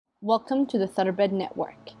Welcome to the Thoroughbred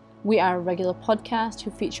Network. We are a regular podcast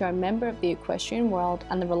who feature a member of the equestrian world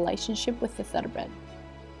and the relationship with the thoroughbred.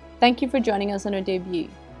 Thank you for joining us on our debut,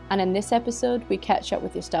 and in this episode we catch up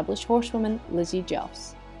with established horsewoman Lizzie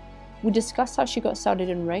Joss. We discuss how she got started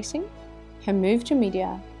in racing, her move to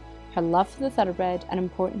media, her love for the thoroughbred, and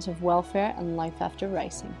importance of welfare and life after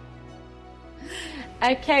racing.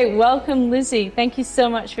 Okay, welcome Lizzie. Thank you so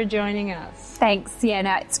much for joining us. Thanks. Yeah,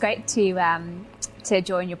 no, it's great to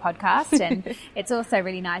join your podcast, and it's also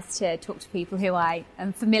really nice to talk to people who I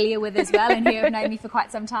am familiar with as well and who have known me for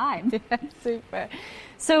quite some time. Yeah, super.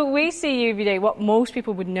 So we see you every day, what most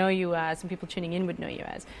people would know you as and people tuning in would know you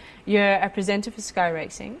as. You're a presenter for Sky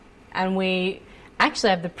Racing, and we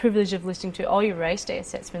actually have the privilege of listening to all your race day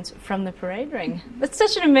assessments from the parade ring. That's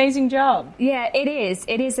such an amazing job. Yeah, it is.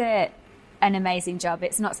 It is an amazing job.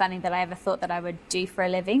 It's not something that I ever thought that I would do for a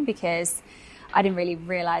living, because I didn't really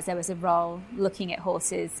realise there was a role looking at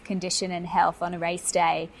horses' condition and health on a race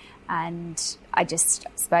day, and I just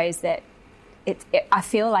suppose that I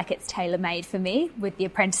feel like it's tailor-made for me with the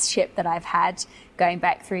apprenticeship that I've had going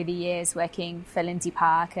back through the years working for Lindsay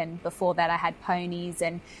Park, and before that I had ponies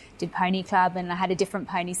and did pony club, and I had a different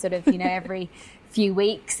pony sort of, every few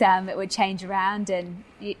weeks. It would change around, and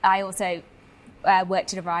I also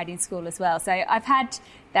worked at a riding school as well. So I've had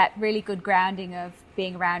that really good grounding of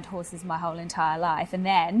being around horses my whole entire life, and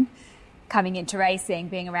then coming into racing,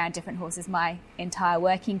 being around different horses my entire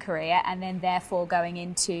working career, and then therefore going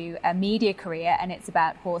into a media career, and it's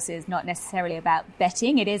about horses, not necessarily about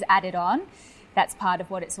betting. It is added on. That's part of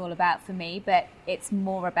what it's all about for me, but it's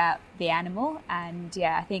more about the animal. And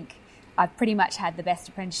yeah, I think I've pretty much had the best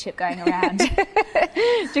apprenticeship going around.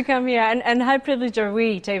 To come here, and how privileged are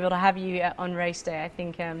we to be able to have you on race day. I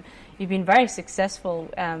think you've been very successful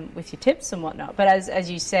with your tips and whatnot, but as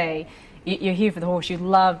you say, you're here for the horse. You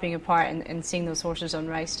love being a part and seeing those horses on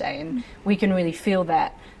race day, and we can really feel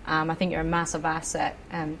that. I think you're a massive asset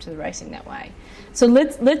to the racing that way. So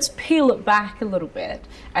let's peel it back a little bit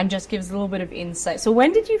and just give us a little bit of insight. So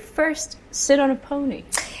when did you first sit on a pony?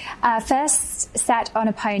 First sat on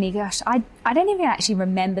a pony, gosh, I don't even actually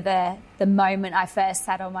remember the moment I first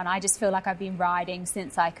sat on one. I just feel like I've been riding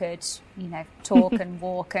since I could, talk and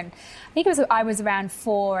walk. And I think I was around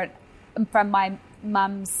 4. From my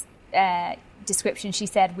mum's description, she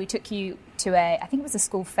said we took you to I think it was a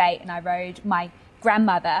school fete, and I rode. My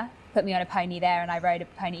grandmother put me on a pony there, and I rode a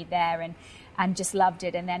pony there, and just loved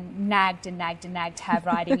it, and then nagged to have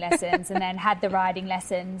riding lessons, and then had the riding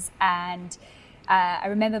lessons. And I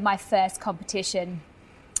remember my first competition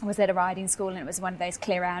was at a riding school, and it was one of those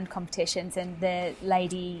clear round competitions, and the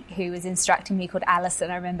lady who was instructing me, called Alison,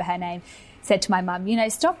 I remember her name, said to my mum,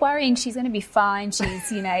 stop worrying, she's going to be fine, she's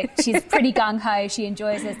she's pretty gung-ho, she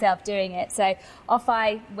enjoys herself doing it. So off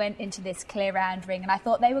I went into this clear round ring, and I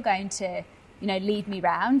thought they were going to lead me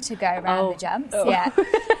round to go around the jumps. Yeah.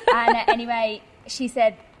 And anyway, she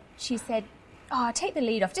said, take the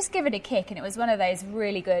lead off, just give it a kick. And it was one of those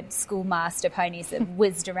really good schoolmaster ponies that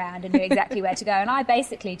whizzed around and knew exactly where to go. And I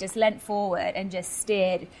basically just leant forward and just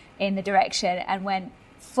steered in the direction and went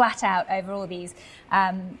flat out over all these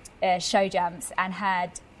show jumps and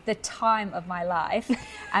had the time of my life.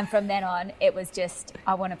 And from then on, it was just,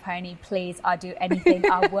 I want a pony, please, I'll do anything,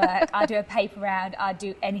 I'll work, I'll do a paper round, I'll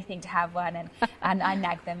do anything to have one. And I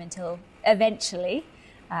nagged them until eventually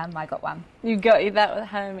I got one. You got that at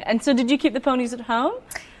home. And so did you keep the ponies at home?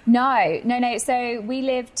 No. So we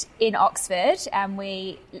lived in Oxford, and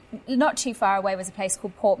not too far away was a place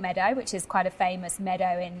called Port Meadow, which is quite a famous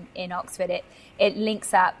meadow in Oxford. It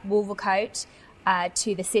links up Wolvercote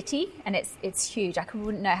to the city, and it's huge. I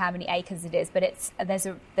wouldn't know how many acres it is, but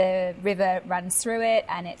the river runs through it,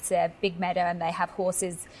 and it's a big meadow, and they have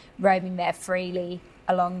horses roaming there freely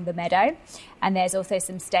along the meadow, and there's also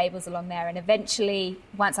some stables along there. And eventually,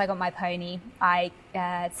 once I got my pony, I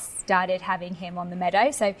started having him on the meadow.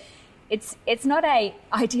 So it's not a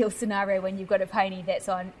ideal scenario when you've got a pony that's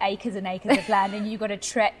on acres and acres of land, and you've got to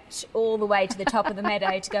trek all the way to the top of the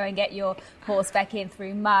meadow to go and get your horse back in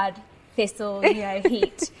through mud, thistle,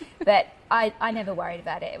 heat. But I never worried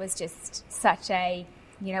about it. It was just such a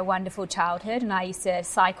wonderful childhood, and I used to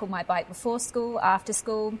cycle my bike before school, after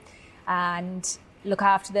school, and look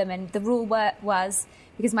after them. And the rule was,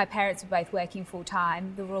 because my parents were both working full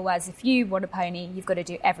time, the rule was, if you want a pony, you've got to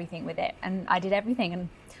do everything with it. And I did everything, and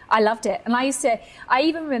I loved it. And I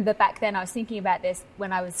even remember back then, I was thinking about this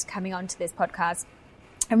when I was coming onto this podcast.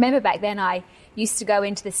 I remember back then I used to go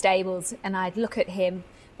into the stables, and I'd look at him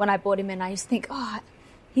when I bought him, and I used to think,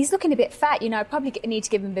 he's looking a bit fat, I probably need to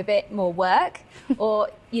give him a bit more work, or,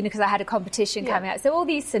 because I had a competition coming up. So all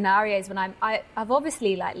these scenarios when I've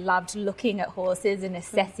obviously like loved looking at horses and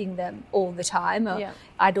assessing them all the time. Or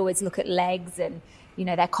I'd always look at legs and,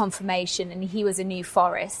 their conformation, and he was a New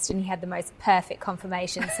Forest and he had the most perfect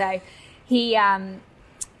conformation. So he,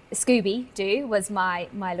 Scooby-Doo was my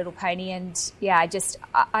little pony, and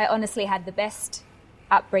I honestly had the best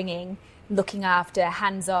upbringing, looking after,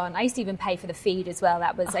 hands-on. I used to even pay for the feed as well.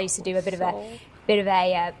 I used to do a bit of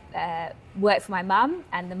a work for my mum,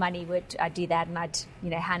 and the money I'd do that, and I'd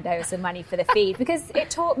hand over some money for the feed, because it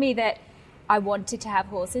taught me that I wanted to have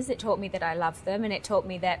horses. It taught me that I loved them, and it taught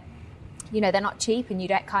me that they're not cheap, and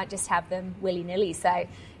can't just have them willy-nilly. So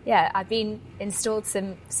I've been installed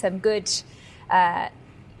some good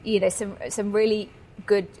some really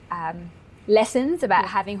good lessons about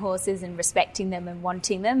having horses and respecting them and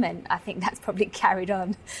wanting them, and I think that's probably carried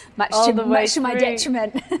on much to my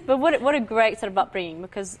detriment. But what a great sort of upbringing,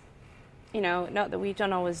 because not that we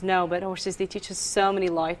don't always know, but horses, they teach us so many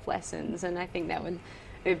life lessons, and I think that would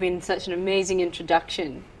have been such an amazing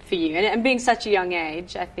introduction for you, and being such a young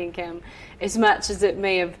age, I think as much as it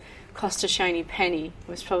may have cost a shiny penny,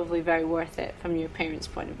 was probably very worth it from your parents'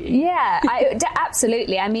 point of view. Yeah,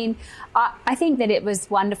 absolutely. I mean, I think that it was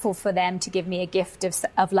wonderful for them to give me a gift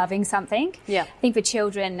of loving something. Yeah. I think for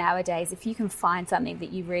children nowadays, if you can find something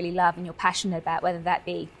that you really love and you're passionate about, whether that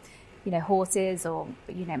be, horses, or,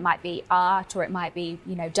 it might be art, or it might be,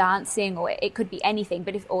 dancing, or it could be anything,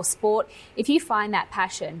 or sport, if you find that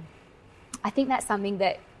passion, I think that's something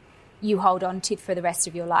that you hold on to for the rest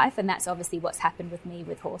of your life, and that's obviously what's happened with me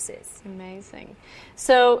with horses. Amazing.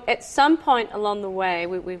 So at some point along the way,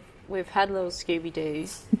 we've had little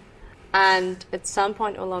Scooby-Doos, and at some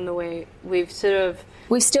point along the way, we've still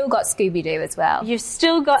got Scooby-Doo as well. You've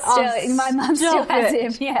still got... my mum still has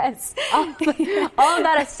him, yes. All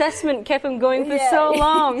that assessment kept him going for so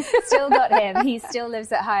long. Still got him. He still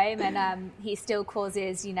lives at home, and he still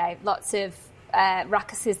causes, lots of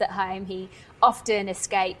ruckuses at home. He often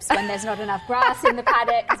escapes when there's not enough grass in the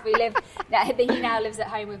paddock, because he now lives at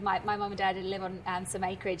home with my mum and dad, and live on some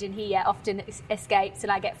acreage, and he often escapes,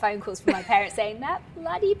 and I get phone calls from my parents saying, that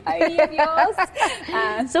bloody pony of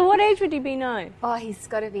yours. So what age would he be now? Oh, he's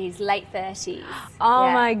got to be his late 30s.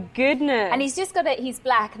 Oh my goodness. And he's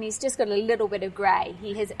black, and he's just got a little bit of grey.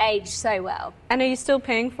 He has aged so well. And are you still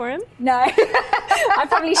paying for him? No. I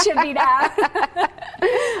probably should be now.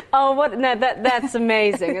 That's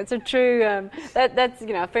amazing. It's a true that's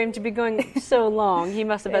for him to be going so long, he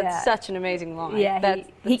must have had such an amazing life. Yeah,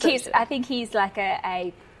 he keeps. I think he's like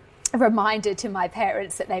a reminder to my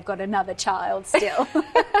parents that they've got another child still.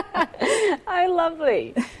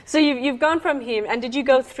 Lovely. So you've gone from him, and did you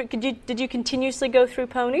go through? Did you continuously go through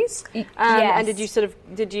ponies? Yes. And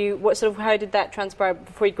how did that transpire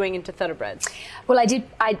before you going into thoroughbreds? Well, I did.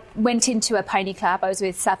 I went into a pony club. I was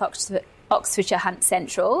with South Oxfordshire Hunt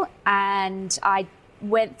Central, and I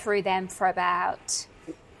went through them for about,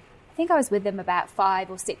 I think I was with them about 5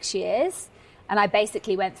 or 6 years, and I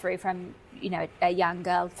basically went through from a young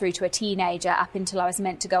girl through to a teenager up until I was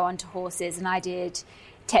meant to go on to horses, and I did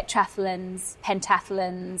tetrathlons,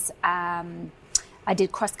 pentathlons, I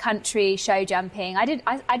did cross country, show jumping. I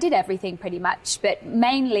did everything pretty much, but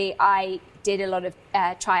mainly I did a lot of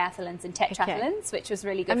triathlons and tetrathlons, which was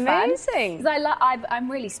really good fun. Amazing. Because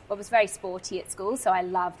I was very sporty at school, so I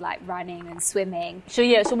loved like running and swimming. So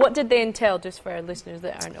what did they entail, just for our listeners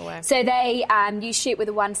that aren't aware? So you shoot with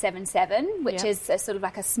a 177, which is a sort of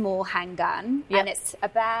like a small handgun, and it's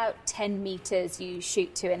about 10 meters you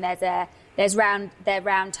shoot to, and they're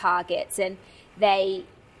round targets, and they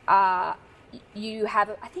are. You have,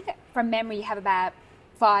 I think from memory, you have about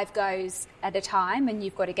 5 goes at a time, and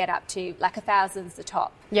you've got to get up to like 1,000's the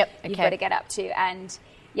top. Yep. Okay. You've got to get up to, and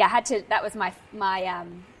I had to. That was my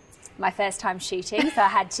first time shooting, so I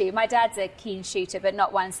had to. My dad's a keen shooter, but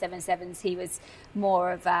not 177s. He was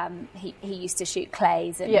more of he used to shoot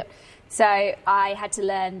clays, and so I had to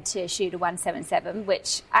learn to shoot a 177,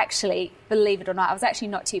 which actually, believe it or not, I was actually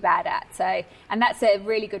not too bad at. So, and that's a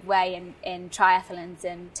really good way in triathlons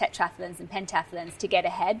and tetrathlons and pentathlons to get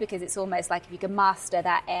ahead, because it's almost like if you can master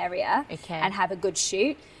that area and have a good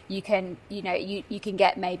shoot, you can, you can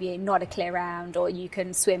get maybe not a clear round, or you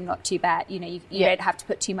can swim not too bad. You don't have to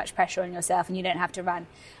put too much pressure on yourself, and you don't have to run,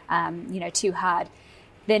 too hard.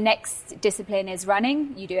 The next discipline is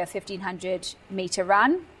running. You do a 1,500 meter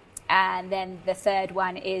run. And then the third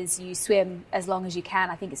one is you swim as long as you can.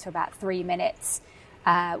 I think it's for about 3 minutes,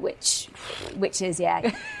 which is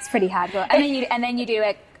it's pretty hard. And then you do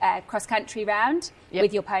a cross-country round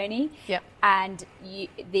with your pony. Yep. And the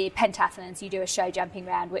pentathlons, you do a show jumping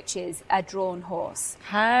round, which is a drawn horse.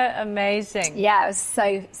 How amazing. Yeah, it was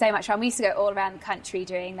so much fun. We used to go all around the country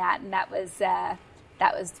doing that, and that was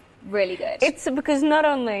really good. It's because not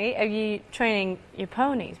only are you training your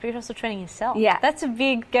ponies, but you're also training yourself. Yeah. That's a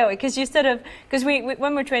big go, because you because we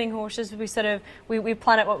when we're training horses, we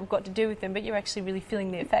plan out what we've got to do with them, but you're actually really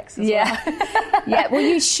feeling the effects as well. Yeah. Well,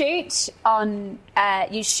 you shoot, run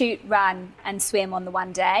and swim on the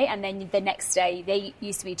one day, and then the next day, they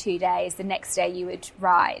used to be 2 days, the next day you would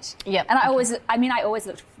ride. Yeah. And I always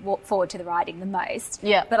looked forward to the riding the most.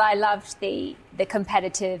 Yeah. But I loved the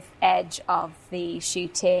competitive edge of the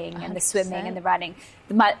shooting and the swimming and the running.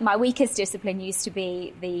 My weakest discipline used to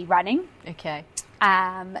be the running. Okay.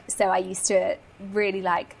 So I used to really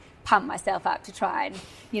pump myself up to try and,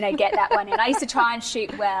 get that one in. I used to try and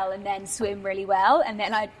shoot well and then swim really well, and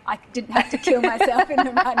then I didn't have to kill myself in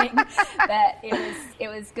the running. But it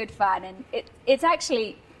was good fun, and it's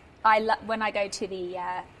actually when I go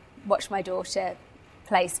to watch my daughter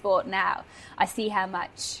play sport now, I see how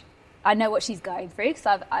much. I know what she's going through,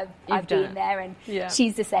 because I've been there, and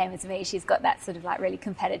she's the same as me. She's got that sort of really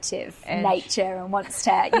competitive nature and wants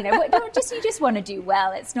to, you just want to do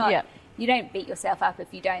well. It's not, you don't beat yourself up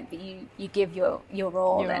if you don't, but you give your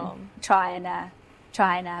all and try and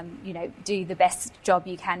do the best job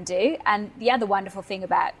you can do. And the other wonderful thing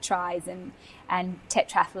about tries and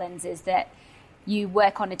tetrathlons is that you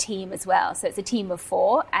work on a team as well. So it's a team of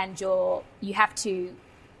 4, and you have to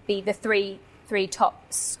be the three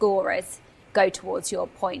top scorers go towards your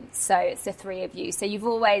points. So it's the 3 of you. So you've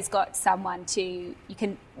always got someone you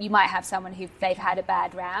might have someone who they've had a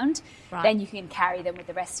bad round, then you can carry them with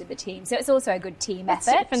the rest of the team. So it's also a good team effort.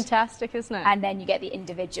 That's fantastic, isn't it? And then you get the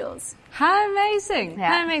individuals. How amazing.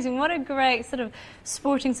 Yeah. How amazing. What a great sort of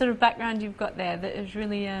sporting sort of background you've got there. That is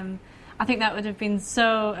really I think that would have been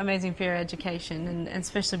so amazing for your education, and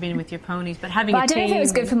especially being with your ponies. But having I don't know if it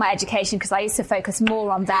was good for my education, because I used to focus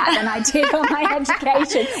more on that than I did on my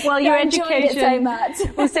education. Well, your education, education, so much.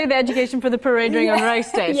 We'll say the education for the parade ring on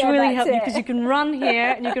race day. It's really helped you, because it. you can run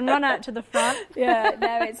here and you can run out to the front. Yeah,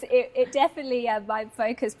 no, it definitely, my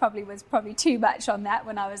focus was too much on that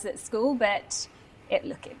when I was at school. But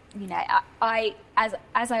I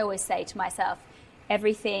as I always say to myself,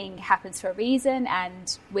 everything happens for a reason,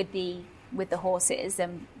 and with the horses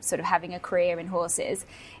and sort of having a career in horses,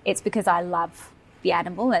 it's because I love the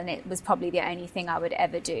animal, and it was probably the only thing I would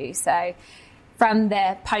ever do. So from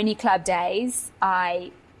the pony club days,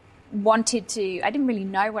 I didn't really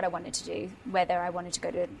know what I wanted to do, whether I wanted to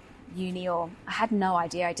go to uni or I had no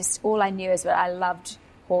idea. All I knew is that I loved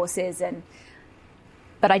horses,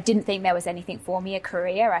 but I didn't think there was anything for me, a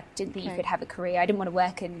career. I didn't think you could have a career. I didn't want to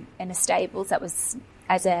work in a stables. That was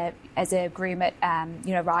as a groom at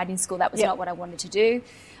riding school. That was not what I wanted to do.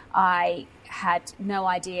 I had no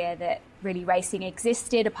idea that really racing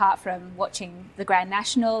existed apart from watching the Grand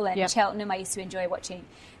National and Cheltenham. I used to enjoy watching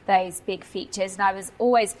those big features, and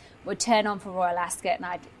I would turn on for Royal Ascot,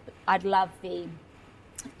 and I'd love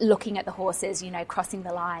looking at the horses, crossing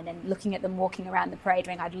the line and looking at them walking around the parade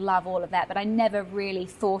ring. I'd love all of that, but I never really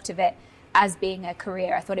thought of it as being a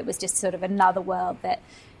career. I thought it was just sort of another world that,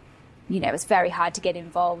 it was very hard to get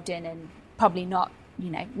involved in, and probably not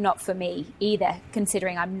for me either,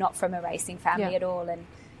 considering I'm not from a racing family at all, and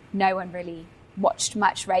no one really watched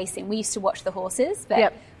much racing. We used to watch the horses,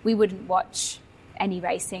 but we wouldn't watch any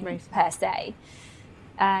racing per se.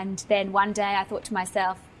 And then one day I thought to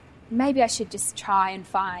myself, maybe I should just try and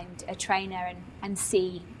find a trainer and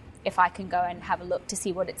see if I can go and have a look to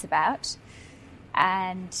see what it's about.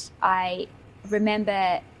 And I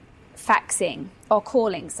remember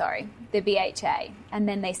calling the BHA, and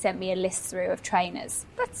then they sent me a list through of trainers.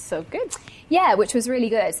 That's so good. Yeah, which was really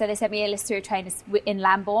good. So they sent me a list through of trainers in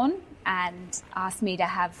Lambourn and asked me to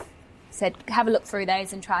have a look through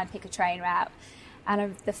those and try and pick a trainer out.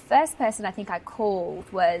 And the first person I think I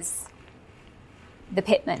called was the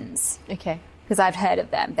Pitmans. Okay. Because I'd heard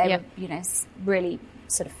of them. They were, really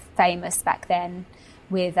sort of famous back then,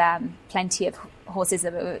 with plenty of horses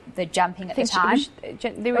that were jumping at the time.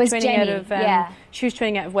 They were training Jenny, out of. She was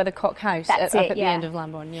training out of Weathercock House at the end of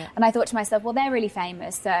Lambourn. Yeah. And I thought to myself, well, they're really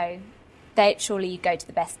famous, so surely you go to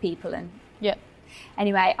the best people. And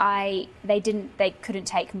anyway, they couldn't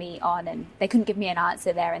take me on, and they couldn't give me an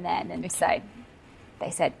answer there and then, and so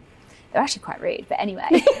they said. They're actually quite rude, but anyway,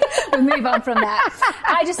 we'll move on from that.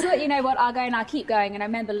 I just thought, I'll go and I'll keep going. And I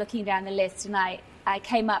remember looking down the list, and I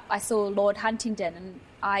came up, I saw Lord Huntingdon, and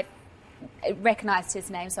I recognised his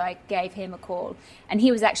name, so I gave him a call. And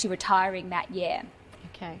he was actually retiring that year.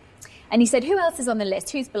 Okay. And he said, who else is on the list?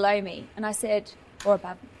 Who's below me? And I said, or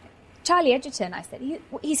above. Charlie Edgerton, I said.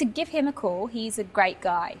 He said, give him a call. He's a great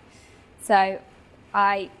guy. So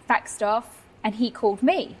I faxed off and he called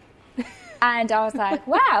me. And I was like,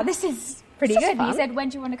 wow, this is pretty good. Fun. He said, when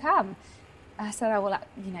do you want to come? I said, oh, well,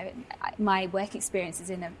 my work experience is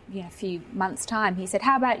in a few months' time. He said,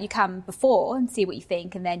 how about you come before and see what you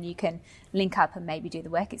think, and then you can link up and maybe do the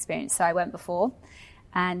work experience. So I went before,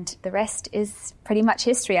 and the rest is pretty much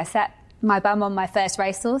history. I sat my bum on my first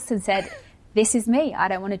racehorse and said, this is me. I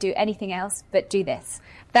don't want to do anything else but do this.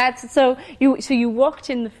 So you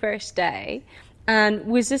walked in the first day, and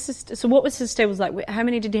what was his stables like? How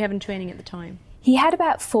many did he have in training at the time? He had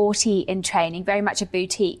about 40 in training, very much a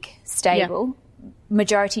boutique stable. Yeah.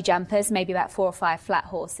 Majority jumpers, maybe about 4 or 5 flat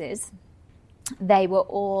horses. They were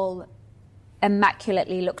all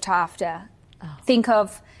immaculately looked after. Oh. Think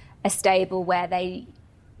of a stable where they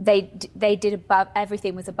did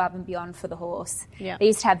everything was above and beyond for the horse. Yeah. They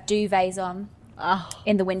used to have duvets on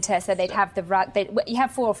in the winter, so they'd have the rug. You have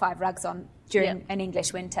 4 or 5 rugs on during an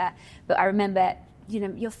English winter. But I remember,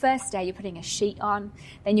 your first day you're putting a sheet on,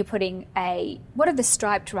 then you're putting what are the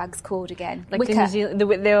striped rugs called again? Like wicker.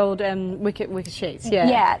 The old wicker sheets, yeah.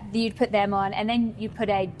 Yeah, you'd put them on, and then you put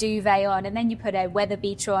a duvet on, and then you put a weather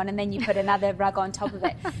beater on, and then you put another rug on top of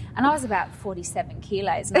it. And I was about 47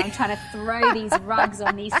 kilos, and I'm trying to throw these rugs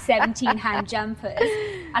on these 17-hand jumpers.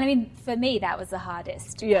 And I mean, for me, that was the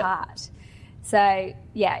hardest part. So,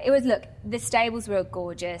 the stables were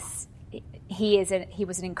gorgeous. He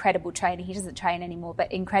was an incredible trainer. He doesn't train anymore,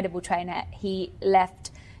 but incredible trainer. He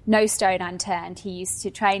left no stone unturned. He used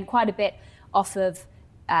to train quite a bit off of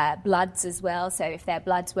bloods as well. So if their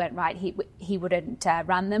bloods weren't right, he wouldn't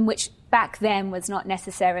run them, which back then was not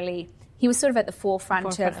necessarily. He was sort of at the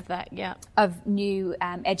forefront of that, yeah. Of new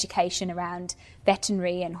education around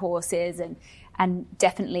veterinary and horses, and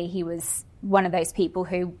definitely he was one of those people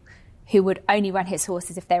who would only run his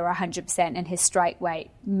horses if they were 100%, and his strike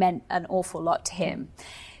weight meant an awful lot to him.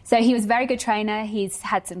 So he was a very good trainer. He's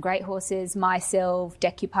had some great horses, My Sylve,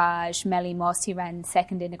 Decoupage, Melly Moss, who ran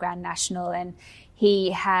second in the Grand National, and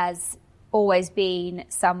he has always been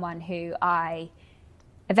someone a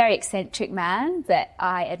very eccentric man, but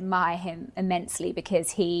I admire him immensely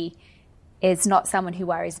because he is not someone who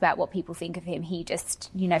worries about what people think of him. He just,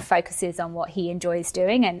 focuses on what he enjoys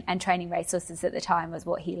doing, and training racehorses at the time was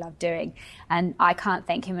what he loved doing. And I can't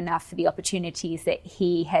thank him enough for the opportunities that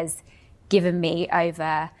he has given me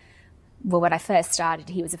over, when I first started,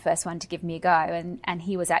 he was the first one to give me a go. And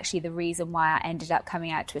he was actually the reason why I ended up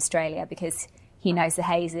coming out to Australia, because he knows the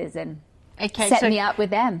Hayes and set me up with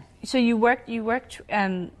them. So you worked,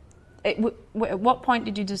 at what point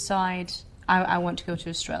did you decide I want to go to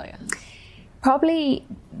Australia? Probably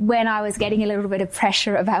when I was getting a little bit of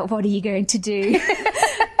pressure about what are you going to do?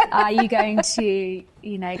 Are you going to,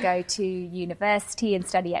 go to university and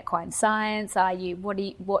study equine science? What are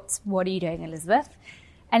you doing, Elizabeth?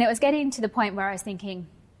 And it was getting to the point where I was thinking,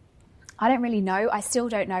 I don't really know. I still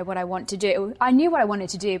don't know what I want to do. I knew what I wanted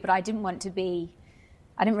to do, but I didn't really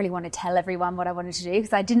want to tell everyone what I wanted to do,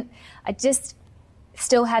 because I just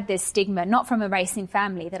still had this stigma, not from a racing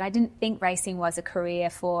family, that I didn't think racing was a career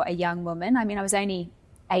for a young woman. I mean, I was only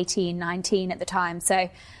 18, 19 at the time, so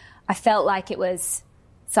I felt like it was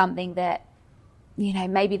something that,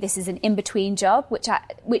 maybe this is an in-between job,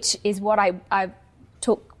 which is what I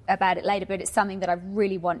talk about it later, but it's something that I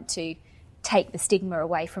really want to take the stigma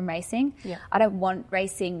away from racing. Yeah. I don't want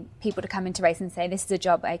people to come into racing and say, this is a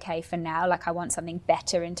job okay for now, like I want something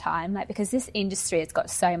better in time, because this industry has got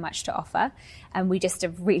so much to offer, and we just are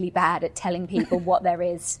really bad at telling people what there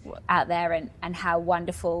is out there and how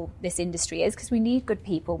wonderful this industry is, because we need good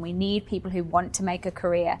people. We need people who want to make a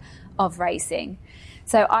career of racing.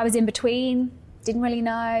 So I was in between, didn't really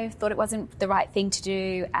know, thought it wasn't the right thing to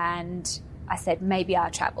do, and I said, maybe I'll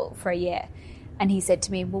travel for a year. And he said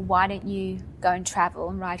to me, well, why don't you go and travel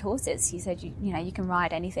and ride horses? He said, you can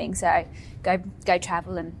ride anything, so go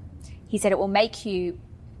travel. And he said it will make you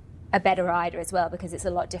a better rider as well, because it's a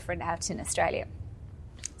lot different out in Australia.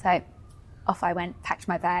 So off I went, packed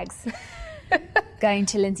my bags, going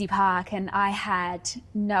to Lindsay Park, and I had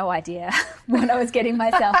no idea what I was getting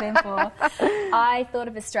myself in for. I thought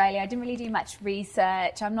of Australia. I didn't really do much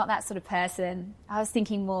research. I'm not that sort of person. I was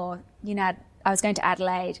thinking more, I was going to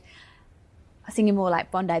Adelaide. I was thinking more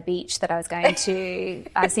like Bondi Beach that I was going to.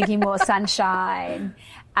 I was thinking more sunshine,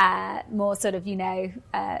 more sort of, very,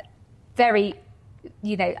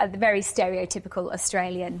 the very stereotypical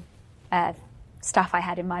Australian stuff I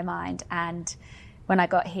had in my mind. And when I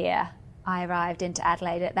got here, I arrived into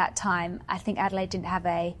Adelaide. At that time, I think Adelaide didn't have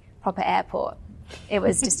a proper airport. It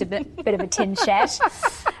was just a bit of a tin shed.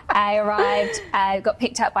 I arrived, got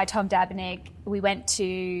picked up by Tom Dabenig. We went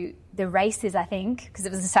to the races, I think, because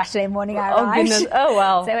it was a Saturday morning I arrived. Oh, goodness. Oh,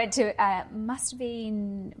 wow. So I went to, must have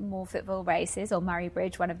been Morphettville races or Murray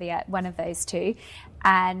Bridge, one of those two,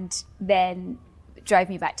 and then drove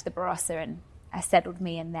me back to the Barossa and settled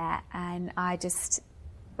me in there. And I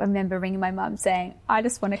remember ringing my mum saying, I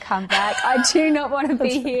just want to come back. I do not want to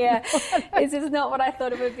be here. This is not what I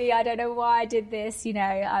thought it would be. I don't know why I did this. You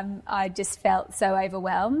know, I just felt so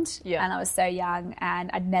overwhelmed, and I was so young, and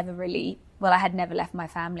I had never left my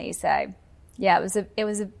family. So yeah, it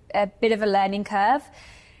was a bit of a learning curve.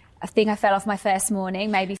 I think I fell off my first morning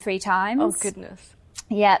maybe 3 times. Oh, goodness.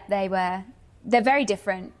 Yeah, they're very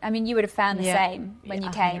different. I mean, you would have found the same when you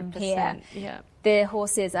came 100%. here. Yeah. The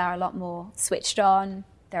horses are a lot more switched on.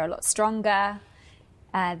 They're a lot stronger.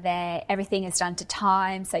 Everything is done to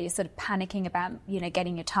time, so you're sort of panicking about, you know,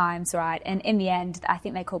 getting your times right. And in the end, I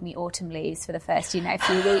think they called me autumn leaves for the first, few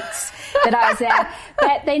weeks that I was there.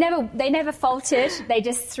 But they never faltered. They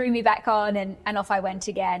just threw me back on, and off I went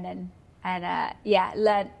again. And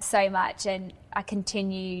learned so much, and I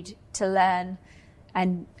continued to learn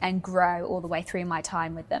and grow all the way through my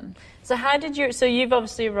time with them. So you've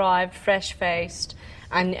obviously arrived fresh-faced,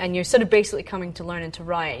 and you're sort of basically coming to learn and to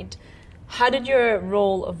ride. How did your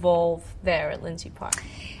role evolve there at Lindsay Park?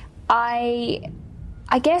 I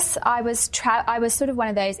guess I was sort of one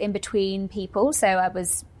of those in-between people. So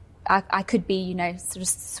I could be, you know, sort of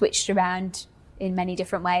switched around in many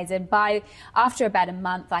different ways. And after about a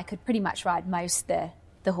month, I could pretty much ride most the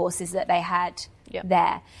horses that they had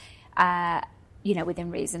there. You know, within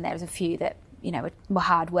reason. There was a few that, you know, were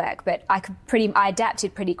hard work, but I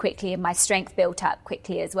adapted pretty quickly, and my strength built up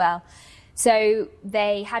quickly as well. So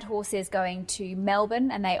they had horses going to Melbourne,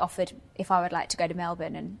 and they offered if I would like to go to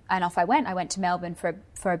Melbourne, and off I went. I went to Melbourne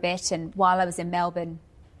for a bit, and while I was in Melbourne,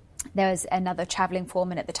 there was another travelling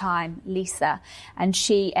foreman at the time, Lisa, and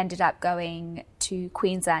she ended up going to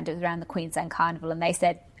Queensland. It was around the Queensland Carnival, and they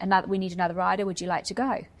said, we need another rider, would you like to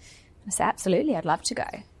go? I said, absolutely, I'd love to go.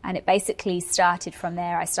 And it basically started from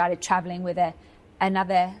there. I started travelling with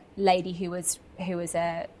another lady who was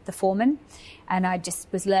the foreman, and I just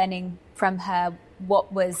was learning from her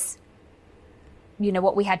what we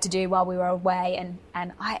had to do while we were away.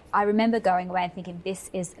 And I remember going away and thinking, this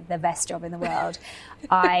is the best job in the world.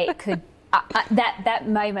 That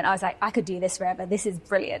moment, I was like, I could do this forever. This is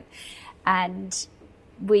brilliant. And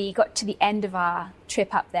we got to the end of our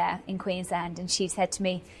trip up there in Queensland, and she said to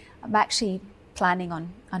me, I'm actually planning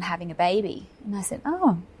on having a baby. And I said,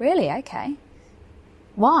 oh, really? Okay.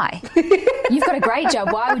 Why? You've got a great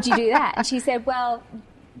job. Why would you do that? And she said, well,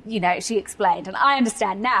 you know, she explained, and I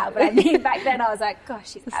understand now, but I mean, back then I was like,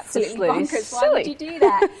 gosh, she's absolutely bonkers. Why would you do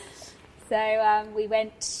that? So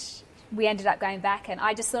we ended up going back, and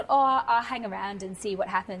I just thought, I'll hang around and see what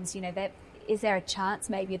happens. You know, is there a chance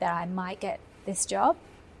maybe that I might get this job?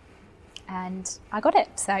 And I got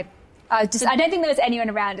it. So I don't think there was anyone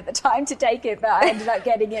around at the time to take it, but I ended up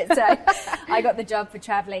getting it. So I got the job for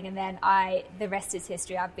travelling, and then the rest is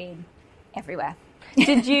history. I've been everywhere.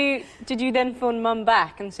 Did you then phone Mum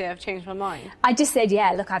back and say, I've changed my mind? I just said,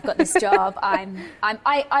 yeah, look, I've got this job. I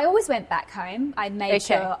always went back home. I made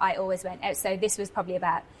sure I always went out. So this was probably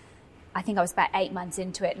I think I was about 8 months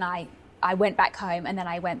into it, and I went back home, and then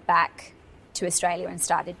I went back to Australia and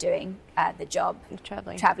started doing the job,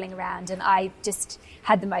 travelling around, and I just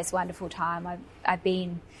had the most wonderful time. I've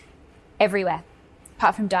been everywhere,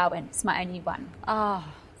 apart from Darwin. It's my only one. Oh,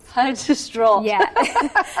 how distraught. Yeah.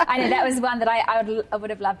 I know that was one that I would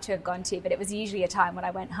have loved to have gone to, but it was usually a time when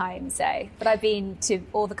I went home. So, but I've been to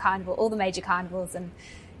all the major carnivals and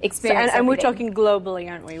experienced and we're talking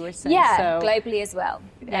globally, aren't we? We're saying, globally as well.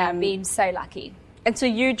 I've been so lucky. And so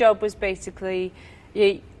your job was basically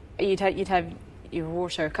you'd have your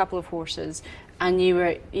horse or a couple of horses, and you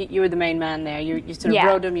were the main man there. You sort of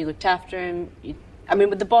rode him, you looked after him.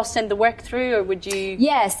 Would the boss send the work through, or would you?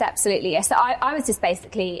 Yes, absolutely. So I was just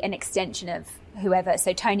basically an extension of whoever.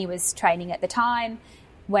 So Tony was training at the time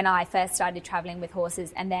when I first started travelling with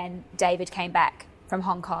horses, and then David came back from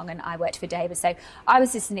Hong Kong, and I worked for David. So I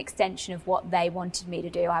was just an extension of what they wanted me to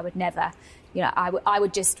do. I would never, I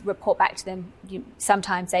would just report back to them.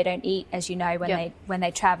 Sometimes they don't eat, as you know, when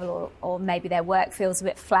they travel, or maybe their work feels a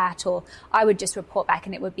bit flat, or I would just report back,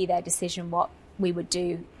 and it would be their decision what we would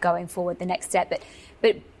do going forward, the next step.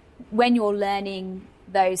 But when you're learning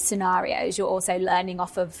those scenarios, you're also learning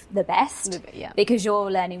off of the best, because you're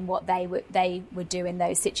learning what they would do in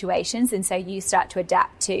those situations, and so you start to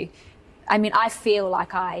adapt to. I feel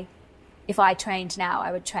like if I trained now,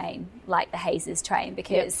 I would train like the Hazes train,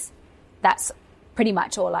 because that's pretty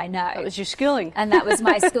much all I know. That was your schooling. And that was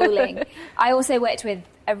my schooling. I also worked with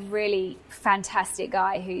a really fantastic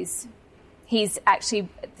guy he's actually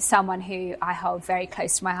someone who I hold very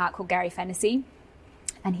close to my heart, called Gary Fennessy.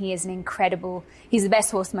 And he is he's the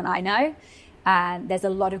best horseman I know. There's a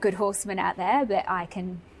lot of good horsemen out there, but I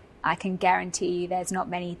can guarantee you there's not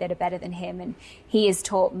many that are better than him. And he has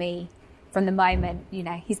taught me from the moment,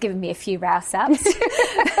 he's given me a few rouse ups,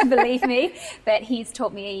 believe me, but he's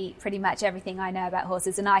taught me pretty much everything I know about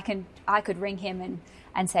horses. And I could ring him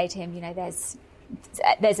and say to him,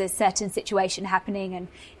 there's a certain situation happening, and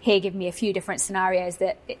here, give me a few different scenarios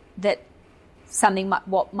that something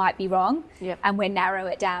what might be wrong, and we'll narrow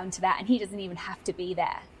it down to that. And he doesn't even have to be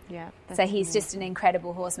there. Yeah. So he's just an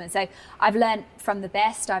incredible horseman. So I've learned from the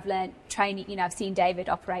best. I've learned training. I've seen David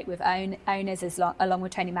operate with owners along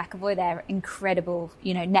with Tony McAvoy. They're incredible,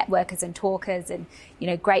 networkers and talkers, and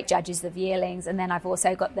great judges of yearlings. And then I've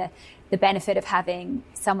also got the benefit of having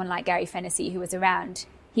someone like Gary Fennessy, who was around.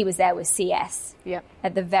 He was there with CS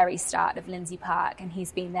at the very start of Lindsay Park, and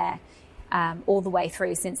he's been there all the way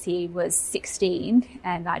through since he was 16,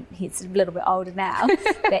 and he's a little bit older now,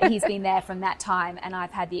 but he's been there from that time, and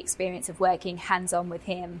I've had the experience of working hands-on with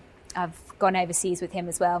him. I've gone overseas with him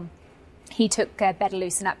as well. He took Better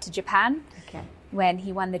Loosen up to Japan when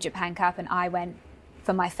he won the Japan Cup, and I went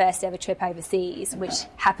for my first ever trip overseas, which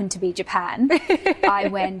happened to be Japan. I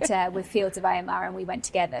went with Fields of Omar, and we went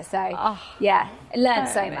together. So, I learned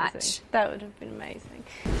so much. That would have been amazing.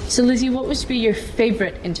 So, Lizzie, what would be your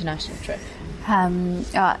favourite international trip?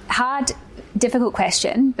 Difficult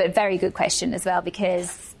question, but very good question as well,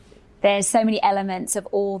 because there's so many elements of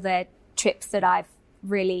all the trips that I've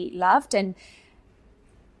really loved. And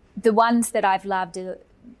the ones that I've loved are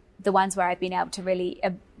the ones where I've been able to really,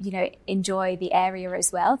 enjoy the area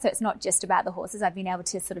as well. So it's not just about the horses. I've been able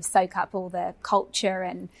to sort of soak up all the culture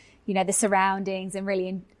and, the surroundings, and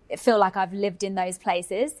really feel like I've lived in those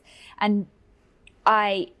places. And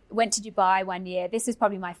I went to Dubai one year. This was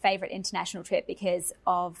probably my favourite international trip because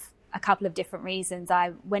of a couple of different reasons.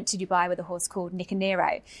 I went to Dubai with a horse called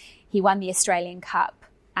Nicanero. He won the Australian Cup,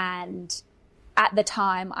 and at the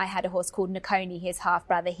time, I had a horse called Nikoni, his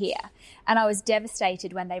half-brother, here. And I was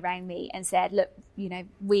devastated when they rang me and said, look,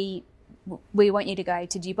 we want you to go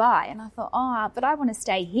to Dubai. And I thought, but I want to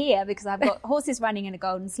stay here because I've got horses running in a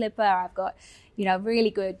golden slipper. I've got, a really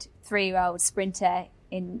good 3-year-old sprinter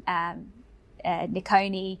in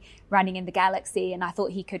Nikoni running in the Galaxy. And I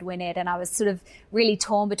thought he could win it. And I was sort of really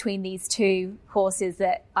torn between these two horses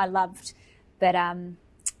that I loved. But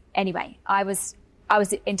anyway, I was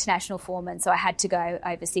international foreman, so I had to go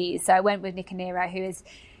overseas. So I went with Nicanero, who is,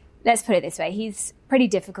 let's put it this way, he's pretty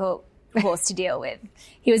difficult horse to deal with.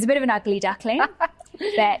 He was a bit of an ugly duckling,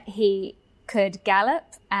 but he could gallop,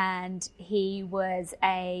 and he was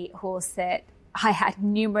a horse that I had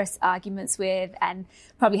numerous arguments with and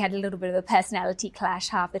probably had a little bit of a personality clash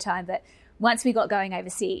half the time. But once we got going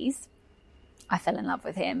overseas, I fell in love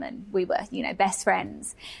with him, and we were, best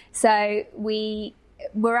friends. So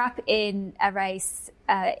we're up in a race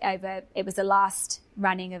it was the last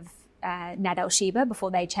running of Nad El Sheba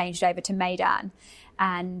before they changed over to Meydan.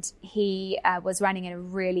 And he was running in a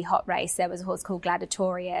really hot race. There was a horse called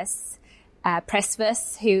Gladiatorius,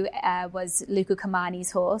 Presvis, who was Luku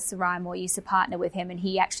Kamani's horse. Ryan Moore used to partner with him, and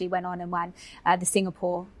he actually went on and won the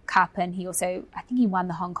Singapore Cup. And he also, I think he won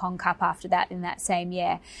the Hong Kong Cup after that in that same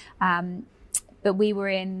year. But we were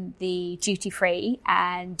in the duty-free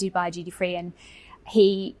and Dubai duty-free, and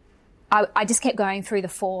I just kept going through the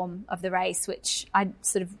form of the race, which I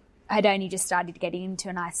sort of had only just started getting into,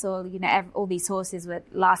 and I saw, all these horses were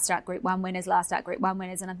last start Group 1 winners,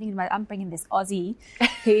 and I'm thinking I'm bringing this Aussie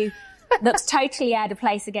who looks totally out of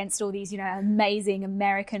place against all these, amazing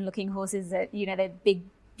American-looking horses that, they're big,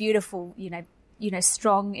 beautiful,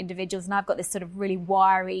 strong individuals, and I've got this sort of really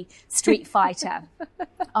wiry street fighter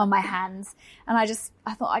on my hands. And I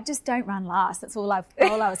thought, I just don't run last. That's all I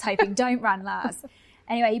was hoping. Don't run last.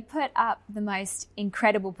 Anyway, he put up the most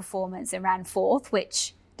incredible performance and ran fourth,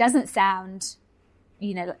 which doesn't sound,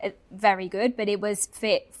 very good, but it was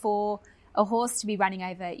fit for a horse to be running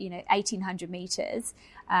over, 1,800 meters,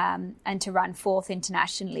 and to run fourth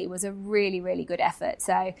internationally was a really, really good effort.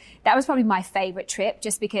 So that was probably my favorite trip,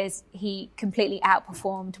 just because he completely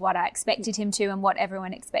outperformed what I expected him to and what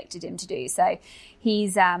everyone expected him to do. So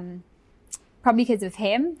he's, probably because of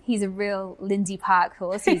him, he's a real Lindsay Park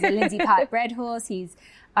horse. He's a Lindsay Park bred horse. He's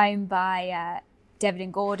owned by David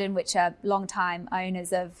and Gordon, which are long-time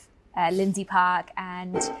owners of Lindsay Park,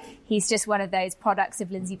 and he's just one of those products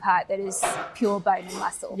of Lindsay Park that is pure bone and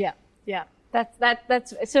muscle. Yeah. That's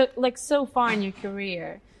so far in your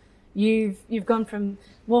career, You've gone from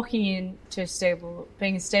walking into a stable,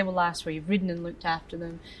 being a stable lass where you've ridden and looked after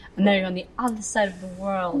them, and now you're on the other side of the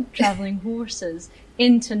world, traveling horses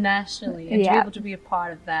internationally, and to be able to be a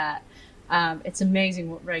part of that. It's amazing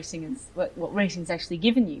what racing's actually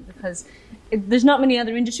given you, because there's not many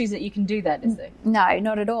other industries that you can do that, is there? No,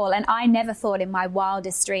 not at all. And I never thought in my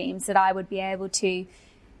wildest dreams that I would be able to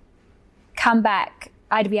come back.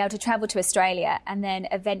 I'd be able to travel to Australia, and then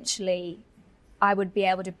eventually I would be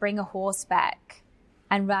able to bring a horse back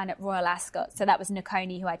and run at Royal Ascot. So that was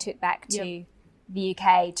Nakoni, who I took back to the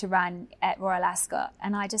UK to run at Royal Ascot.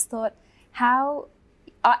 And I just thought,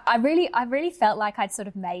 I really felt like I'd sort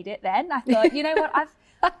of made it then. I thought, you know what,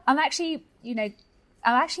 I'm actually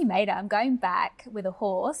made it. I'm going back with a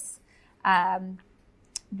horse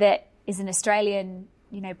that is an Australian,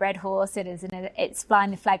 bred horse. It's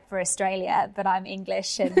flying the flag for Australia, but I'm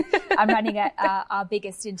English, and I'm running at our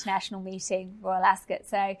biggest international meeting, Royal Ascot.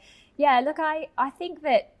 So, yeah, look, I think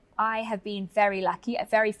that I have been very lucky,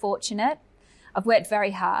 very fortunate. I've worked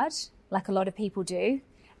very hard, like a lot of people do,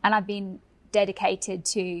 and I've been dedicated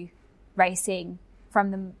to racing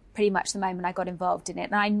from pretty much the moment I got involved in it.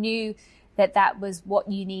 And I knew that was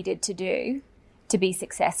what you needed to do to be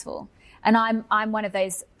successful. And I'm one of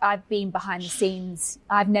those, I've been behind the scenes.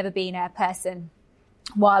 I've never been a person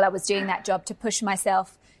while I was doing that job to push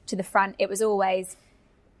myself to the front. It was always,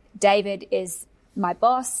 David is my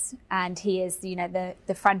boss, and he is, the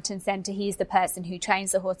front and centre. He's the person who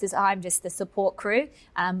trains the horses. I'm just the support crew.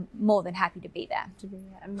 I'm more than happy to be there.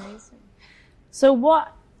 Amazing. So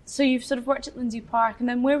you've sort of worked at Lindsay Park, and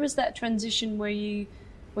then where was that transition where you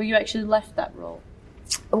actually left that role?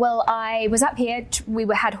 Well, I was up here. We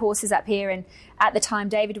had horses up here, and at the time,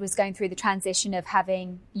 David was going through the transition of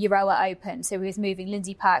having Euroa open. So he was moving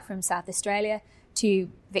Lindsay Park from South Australia to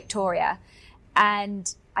Victoria,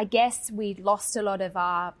 and I guess we'd lost a lot of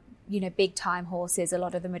our, big time horses. A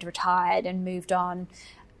lot of them had retired and moved on,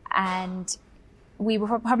 and we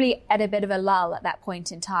were probably at a bit of a lull at that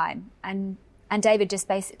point in time. And David just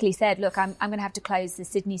basically said, look, I'm going to have to close the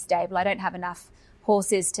Sydney stable. I don't have enough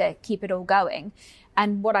horses to keep it all going.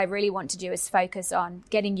 And what I really want to do is focus on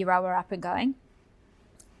getting Euroa up and going.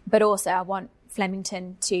 But also I want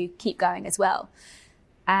Flemington to keep going as well.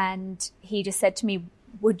 And he just said to me,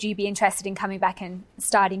 would you be interested in coming back and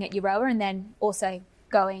starting at Euroa and then also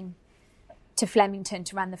going to Flemington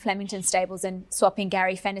to run the Flemington stables and swapping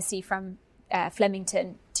Gary Fennessy from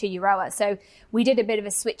Flemington to Euroa. So we did a bit of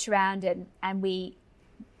a switch around, and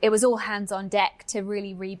it was all hands on deck to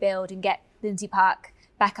really rebuild and get Lindsay Park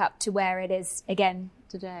back up to where it is again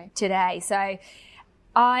today. So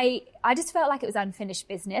I just felt like it was unfinished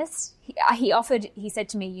business. He said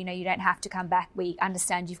to me, you don't have to come back. We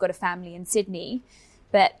understand you've got a family in Sydney,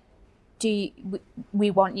 but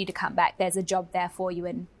we want you to come back. There's a job there for you.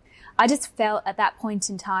 And I just felt at that point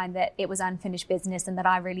in time that it was unfinished business, and that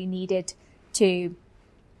I really needed to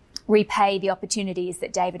repay the opportunities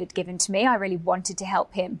that David had given to me. I really wanted to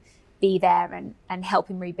help him be there and help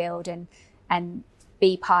him rebuild and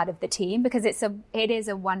be part of the team, because it is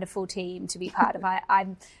a wonderful team to be part of.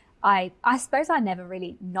 I suppose I never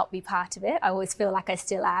really not be part of it. I always feel like I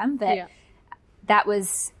still am, but that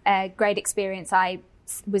was a great experience. I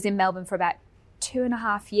was in Melbourne for about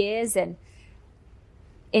 2.5 years and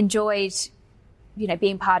enjoyed,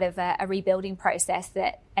 being part of a rebuilding process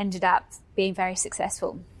that ended up being very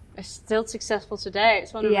successful. It's still successful today.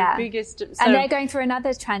 It's one of the biggest. And they're going through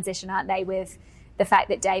another transition, aren't they, with the fact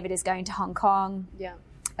that David is going to Hong Kong. Yeah.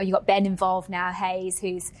 Oh, you got Ben involved now, Hayes,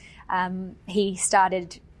 who's he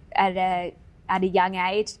started at a young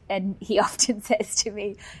age, and he often says to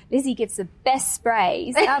me, Lizzie gives the best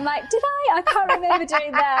sprays. And I'm like, did I? I can't remember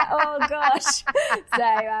doing that. Oh, gosh. So,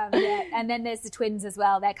 and then there's the twins as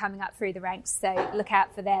well. They're coming up through the ranks, so look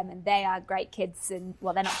out for them. And they are great kids, and,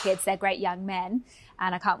 well, they're not kids, they're great young men.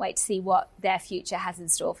 And I can't wait to see what their future has in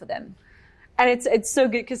store for them. And it's so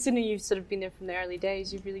good, because Sydney, you've sort of been there from the early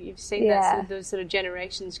days. You've seen those sort of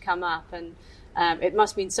generations come up, and it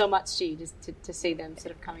must mean so much to you to see them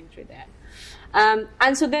sort of coming through there.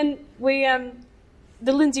 And so then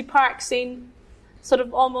the Lindsay Park scene sort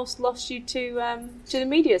of almost lost you to the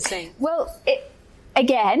media scene. Well,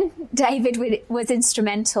 David was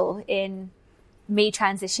instrumental in me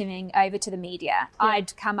transitioning over to the media. Yeah.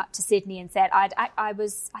 I'd come up to Sydney and said I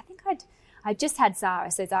just had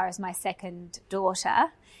Zara, so Zara's my second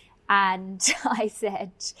daughter. And I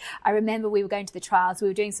remember we were going to the trials, we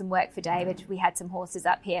were doing some work for David, we had some horses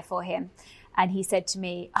up here for him. And he said to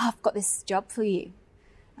me, I've got this job for you.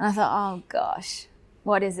 And I thought, oh gosh,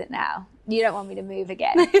 what is it now? you don't want me to move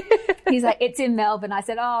again. He's like, it's in Melbourne. I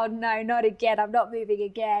said, oh no, not again. I'm not moving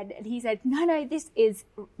again. And he said, no, this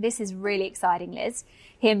is really exciting, Liz.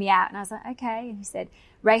 Hear me out. And I was like, okay. And he said,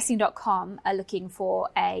 Racing.com are looking for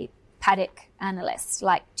a paddock analyst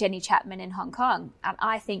like Jenny Chapman in Hong Kong. And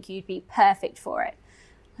I think you'd be perfect for it.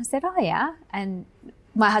 I said, oh yeah. And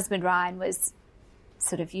my husband Ryan was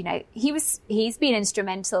sort of, he's been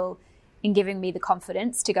instrumental in giving me the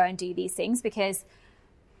confidence to go and do these things, because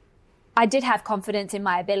I did have confidence in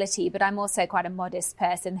my ability, but I'm also quite a modest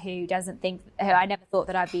person who I never thought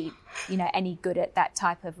that I'd be, any good at that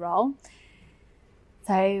type of role.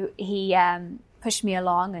 So he pushed me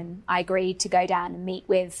along, and I agreed to go down and meet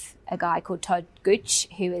with a guy called Todd Gooch,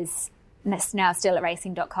 who is now still at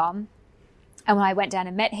Racing.com. And when I went down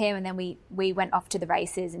and met him, and then we went off to the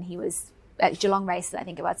races, and he was at Geelong races, I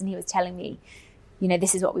think it was, and he was telling me,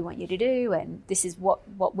 this is what we want you to do, and this is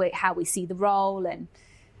how we see the role. And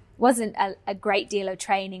it wasn't a great deal of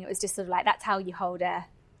training. It was just sort of like, that's how you hold a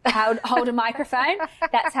microphone.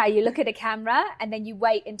 That's how you look at a camera, and then you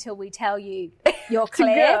wait until we tell you you're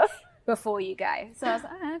clear before you go. So I was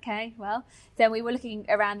like, oh, okay, well. Then we were looking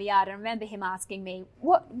around the yard. I remember him asking me,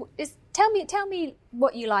 tell me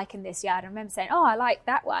what you like in this yard. I remember saying, oh, I like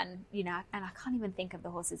that one, and I can't even think of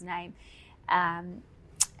the horse's name.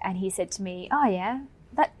 And he said to me, oh yeah,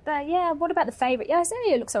 yeah, what about the favourite? Yeah, I said,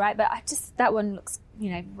 yeah, it looks all right, but that one looks,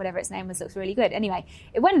 whatever its name was, looks really good. Anyway,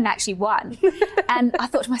 it went and actually won. And I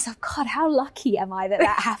thought to myself, God, how lucky am I that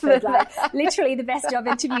happened? Like, literally the best job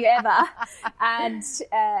interview ever. And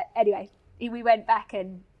anyway, we went back,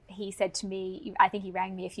 and he said to me, I think he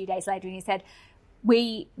rang me a few days later, and he said,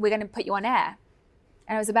 we're going to put you on air.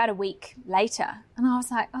 And it was about a week later. And I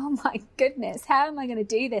was like, oh my goodness, how am I going to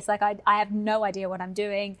do this? Like, I have no idea what I'm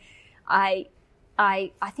doing. I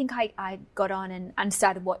think I got on and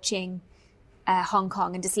started watching Hong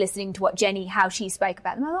Kong and just listening to how she spoke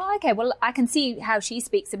about them. I thought, okay, well, I can see how she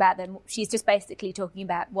speaks about them. She's just basically talking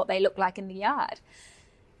about what they look like in the yard.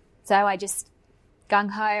 So I just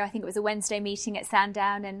gung-ho. I think it was a Wednesday meeting at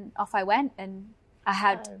Sandown, and off I went. And I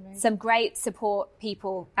had some great support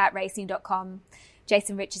people at Racing.com.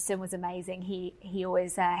 Jason Richardson was amazing. He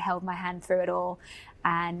always held my hand through it all.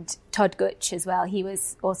 And Todd Gooch as well. He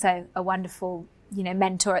was also a wonderful,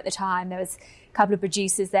 mentor at the time. There was a couple of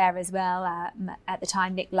producers there as well. At the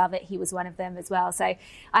time, Nick Lovett, he was one of them as well. So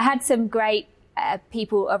I had some great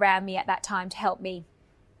people around me at that time to help me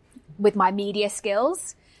with my media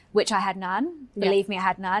skills, which I had none. Yeah. Believe me, I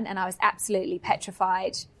had none. And I was absolutely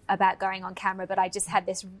petrified about going on camera, but I just had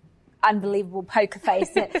this unbelievable poker face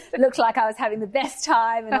that looked like I was having the best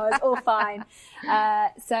time, and I was all fine.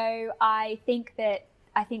 So I think that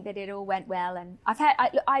it all went well, and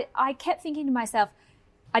I kept thinking to myself,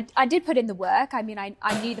 I did put in the work. I mean,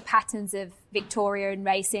 I knew the patterns of Victoria and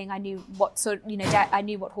racing. I knew what I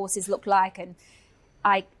knew what horses looked like, and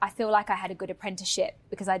I feel like I had a good apprenticeship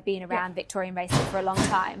because I'd been around Victorian racing for a long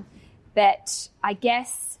time. But I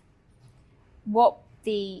guess what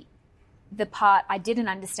the part I didn't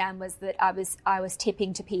understand was that I was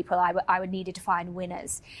tipping to people. I would needed to find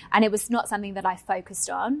winners, and it was not something that I focused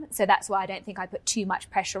on. So that's why I don't think I put too much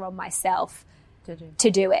pressure on myself to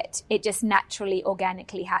do it. It just naturally,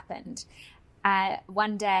 organically happened.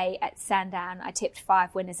 One day at Sandown, I tipped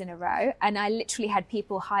 5 winners in a row, and I literally had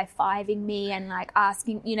people high-fiving me and like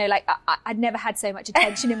asking, I'd never had so much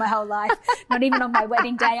attention in my whole life. Not even on my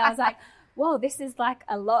wedding day. I was like, whoa, this is like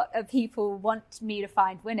a lot of people want me to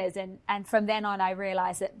find winners. And from then on, I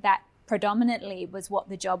realized that predominantly was what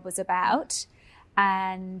the job was about.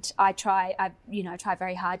 And I try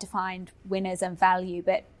very hard to find winners and value.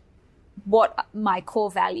 But what my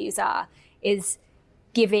core values are is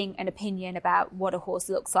giving an opinion about what a horse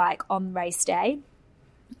looks like on race day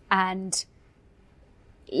and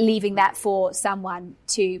leaving that for someone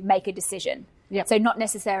to make a decision. Yep. So not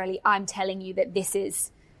necessarily I'm telling you that this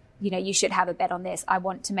is, you should have a bet on this. I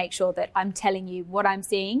want to make sure that I'm telling you what I'm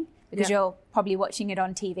seeing, because you're probably watching it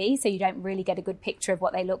on TV, so you don't really get a good picture of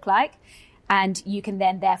what they look like. And you can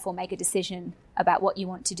then therefore make a decision about what you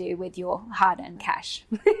want to do with your hard-earned cash.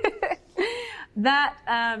 What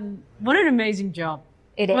an amazing job.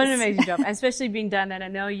 It is. What an amazing job, and especially being down there. And I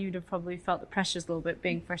know you'd have probably felt the pressures a little bit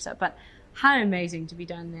being first up, but how amazing to be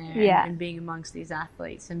down there and being amongst these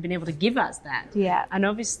athletes and being able to give us that. Yeah. And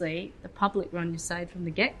obviously the public were on your side from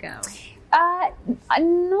the get-go.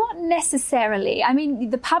 Not necessarily. I mean,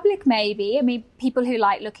 the public maybe. I mean, people who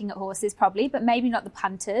like looking at horses probably, but maybe not the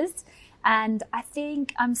punters. And I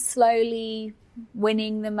think I'm slowly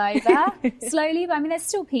winning them over. Slowly. But I mean, there's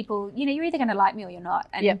still people, you're either going to like me or you're not.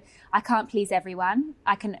 And I can't please everyone.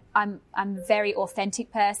 I'm a very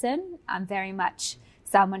authentic person. I'm very much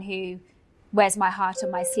someone who wears my heart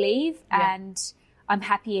on my sleeve, and I'm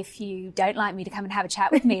happy if you don't like me to come and have a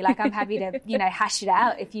chat with me. Like, I'm happy to, hash it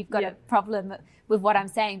out if you've got a problem with what I'm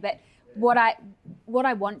saying. But what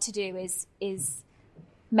I want to do is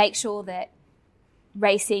make sure that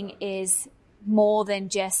racing is more than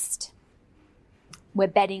just we're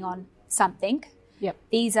betting on something. Yep.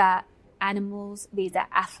 These are animals, these are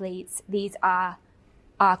athletes, these are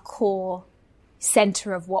our core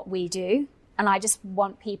center of what we do. And I just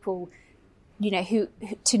want people, who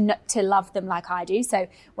to love them like I do. So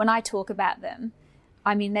when I talk about them,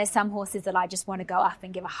 I mean, there's some horses that I just want to go up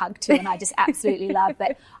and give a hug to, and I just absolutely love.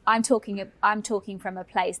 But I'm talking from a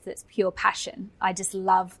place that's pure passion. I just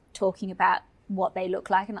love talking about what they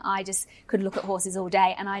look like, and I just could look at horses all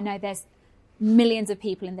day. And I know there's millions of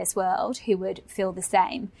people in this world who would feel the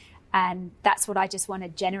same, and that's what I just want to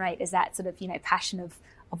generate, is that sort of passion of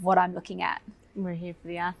what I'm looking at. We're here for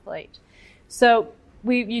the athlete. So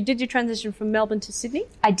you did your transition from Melbourne to Sydney?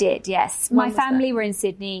 I did, yes. My family were in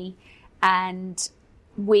Sydney, and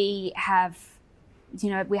we have,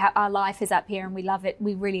 our life is up here, and we love it.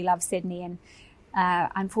 We really love Sydney, and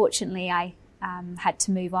unfortunately I had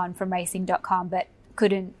to move on from racing.com, but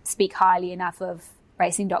couldn't speak highly enough of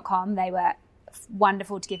racing.com. They were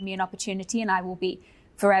wonderful to give me an opportunity, and I will be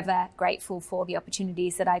forever grateful for the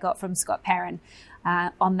opportunities that I got from Scott Perrin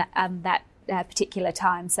on that particular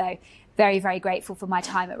time. So very, very grateful for my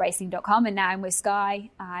time at racing.com, and now I'm with Sky.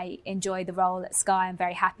 I enjoy the role at Sky. I'm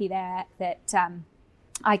very happy there that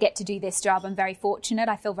I get to do this job. I'm very fortunate.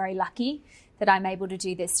 I feel very lucky that I'm able to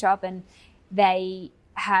do this job, and they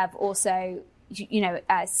have also,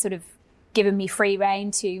 sort of given me free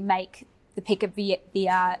rein to make the pick of the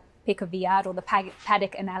yard, or the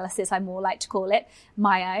paddock analysis, I more like to call it,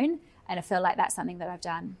 my own. And I feel like that's something that I've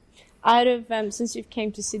done. Out of, since you've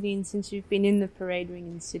came to Sydney and since you've been in the parade ring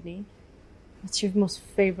in Sydney, what's your most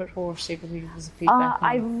favourite horse you can give us a feedback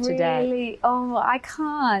on today? I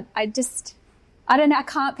can't. I don't know. I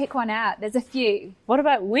can't pick one out. There's a few. What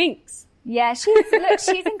about Winx? Yeah,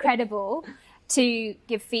 she's incredible to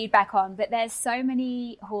give feedback on, but there's so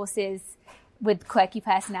many horses with quirky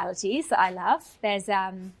personalities that I love. There's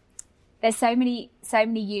so many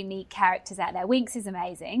unique characters out there. Winx is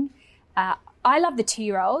amazing. I love the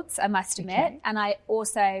 2-year-olds, I must admit, and I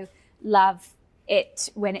also love it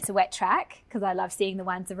when it's a wet track, because I love seeing the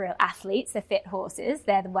ones of real athletes, the fit horses.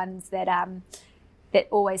 They're the ones that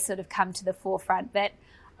always sort of come to the forefront. But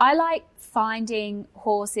I like finding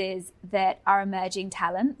horses that are emerging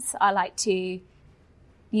talents. I like to,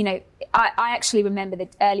 I actually remember the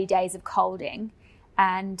early days of Colding,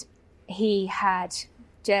 and he had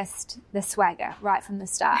just the swagger right from the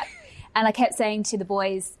start. And I kept saying to the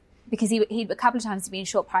boys, because he'd a couple of times been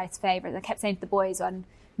short price favourites, I kept saying to the boys on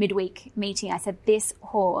midweek meeting, I said, this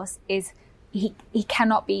horse he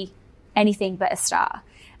cannot be anything but a star.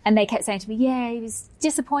 And they kept saying to me, yeah, he was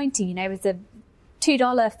disappointing, he was a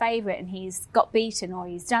 $2 favourite and he's got beaten, or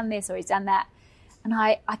he's done this or he's done that. And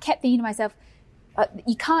I kept thinking to myself,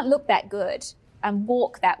 you can't look that good and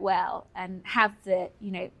walk that well and have the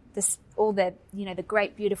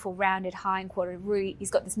great, beautiful, rounded hindquarter.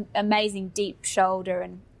 He's got this amazing deep shoulder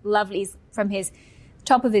and lovely from his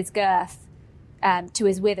top of his girth to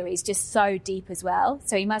his wither. He's just so deep as well.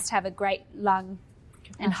 So he must have a great lung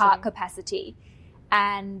and heart capacity.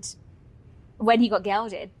 And when he got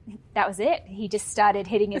gelded, that was it. He just started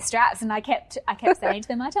hitting his straps, and I kept saying to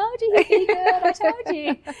them, I told you he'd be good, I told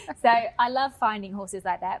you. So I love finding horses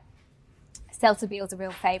like that. Celsabeel's a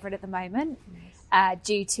real favourite at the moment,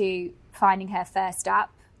 due to finding her first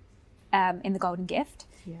up in the Golden Gift.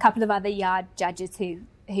 A couple of other yard judges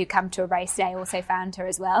who come to a race day also found her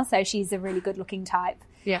as well. So she's a really good-looking type.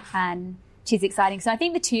 Yeah. And she's exciting. So I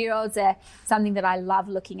think the 2-year-olds are something that I love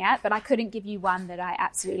looking at, but I couldn't give you one that I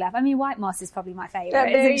absolutely love. I mean, White Moss is probably my favourite,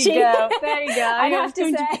 there isn't she? Go. There you go. I'd have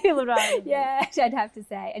to say. Right. Yeah, I'd have to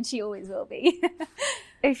say. And she always will be.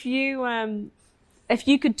 If you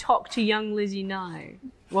could talk to young Lizzie now,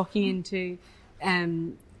 walking into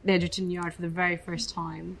the Edgerton Yard for the very first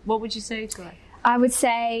time, what would you say to her? I would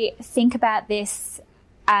say, think about this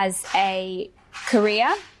as a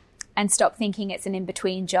career and stop thinking it's an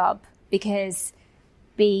in-between job, because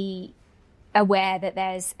be aware that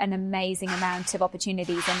there's an amazing amount of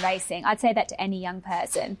opportunities in racing. I'd say that to any young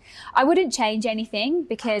person. I wouldn't change anything,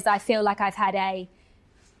 because I feel like I've had a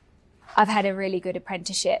really good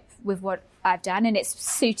apprenticeship with what I've done, and it's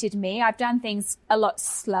suited me. I've done things a lot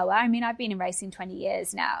slower. I mean, I've been in racing 20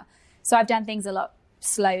 years now, so I've done things a lot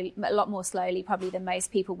more slowly probably than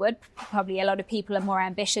most people would. Probably a lot of people are more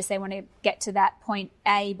ambitious. They want to get to that point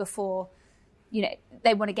A before,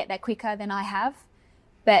 they want to get there quicker than I have.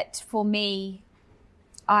 But for me,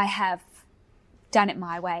 I have done it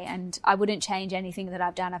my way, and I wouldn't change anything that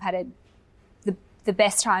I've done. I've had the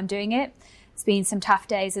best time doing it. It's been some tough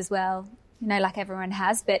days as well, like everyone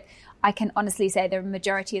has, but I can honestly say the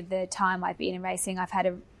majority of the time I've been in racing, I've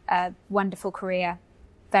had a wonderful career,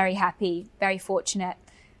 very happy, very fortunate.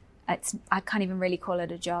 I can't even really call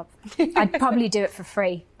it a job. I'd probably do it for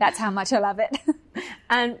free. That's how much I love it.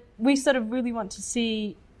 And we sort of really want to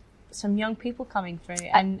see some young people coming through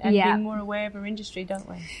and being more aware of our industry, don't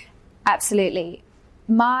we? Absolutely.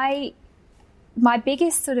 My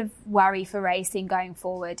biggest sort of worry for racing going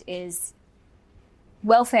forward is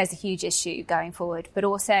welfare is a huge issue going forward, but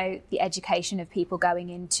also the education of people going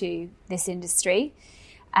into this industry.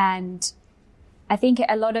 And I think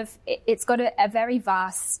it's got a very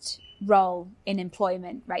vast role in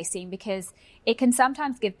employment racing, because it can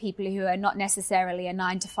sometimes give people who are not necessarily a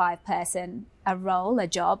 9-to-5 person a role, a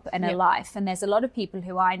job and a life. And there's a lot of people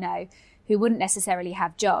who I know who wouldn't necessarily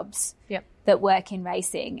have jobs that work in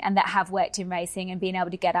racing and that have worked in racing and been able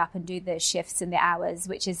to get up and do the shifts and the hours,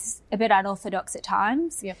 which is a bit unorthodox at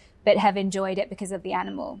times, but have enjoyed it because of the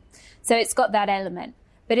animal. So it's got that element.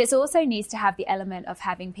 But it also needs to have the element of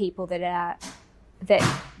having people that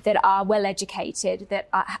are well educated, that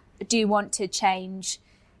do want to change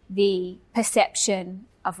the perception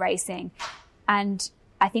of racing. And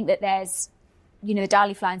I think that there's, the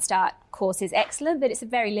Darley Fly and Start course is excellent, but it's a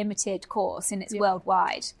very limited course and it's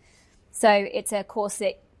worldwide. So it's a course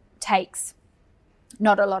that takes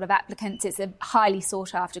not a lot of applicants. It's a highly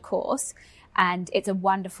sought after course and it's a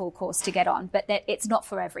wonderful course to get on, but it's not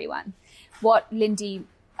for everyone. What Lindy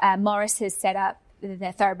Morris has set up,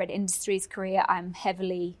 the Thoroughbred Industries career, I'm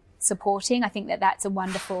heavily supporting. I think that that's a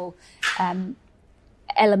wonderful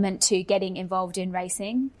element to getting involved in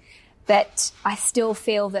racing, but I still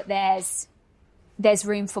feel that there's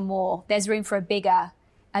room for more. There's room for a bigger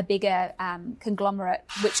conglomerate,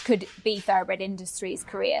 which could be Thoroughbred Industries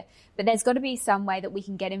career. But there's got to be some way that we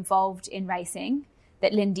can get involved in racing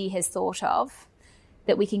that Lindy has thought of,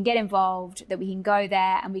 that we can get involved, that we can go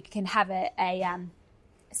there and we can have a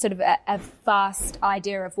vast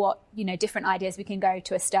idea of what, different ideas. We can go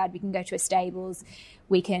to a stud, we can go to a stables,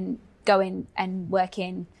 we can go in and work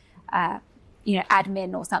in,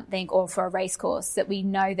 admin or something, or for a race course, that we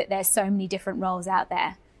know that there's so many different roles out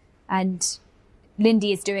there. And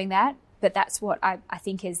Lindy is doing that, but that's what I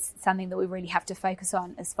think is something that we really have to focus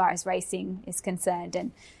on as far as racing is concerned.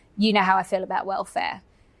 And you know how I feel about welfare.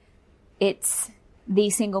 It's the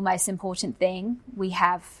single most important thing we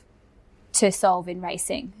have to solve in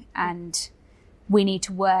racing, and we need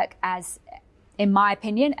to work in my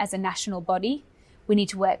opinion, as a national body. We need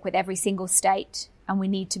to work with every single state and we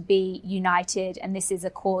need to be united, and this is a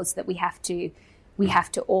cause that we have to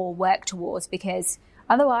all work towards, because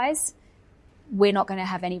otherwise we're not going to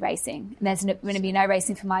have any racing. And there's going to be no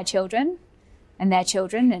racing for my children and their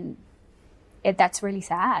children, and that's really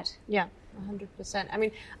sad. Yeah, 100%. I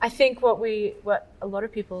mean, I think what a lot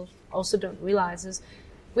of people also don't realize is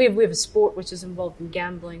we have a sport which is involved in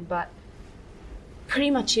gambling, but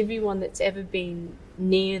pretty much everyone that's ever been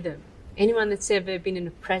near them, anyone that's ever been in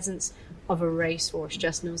the presence of a racehorse,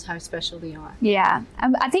 just knows how special they are. Yeah,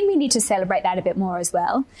 I think we need to celebrate that a bit more as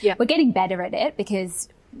well. Yeah. We're getting better at it because,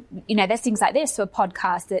 there's things like this, so a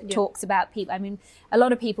podcast that talks about people. I mean, a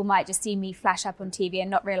lot of people might just see me flash up on TV and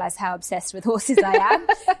not realise how obsessed with horses I am.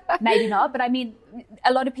 Maybe not, but I mean,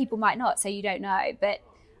 a lot of people might not, so you don't know. But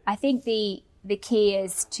I think the key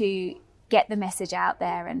is to get the message out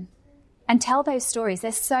there and tell those stories.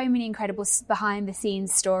 There's so many incredible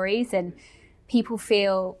behind-the-scenes stories, and people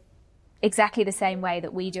feel exactly the same way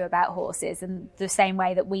that we do about horses, and the same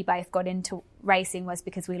way that we both got into racing was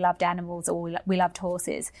because we loved animals, or we loved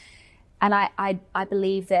horses. And I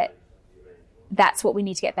believe that that's what we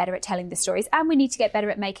need to get better at, telling the stories, and we need to get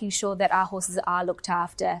better at making sure that our horses are looked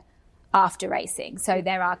after racing. So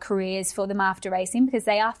there are careers for them after racing, because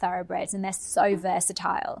they are thoroughbreds and they're so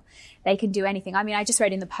versatile. They can do anything. I mean, I just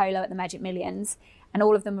rode in the polo at the Magic Millions, and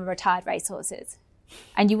all of them are retired racehorses.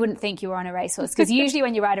 And you wouldn't think you were on a racehorse, because usually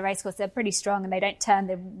when you ride a racehorse, they're pretty strong and they don't turn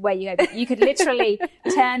the way you go. But you could literally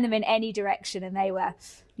turn them in any direction and they were,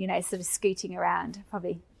 sort of scooting around.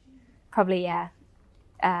 Probably, yeah.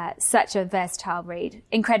 Such a versatile breed.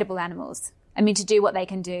 Incredible animals. I mean, to do what they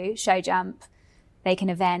can do, show jump, they can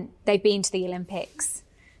event, they've been to the Olympics,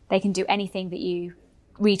 they can do anything that you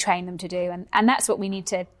retrain them to do. And that's what we need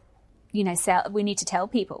to, we need to tell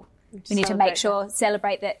people. We need to make sure,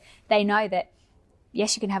 celebrate that they know that,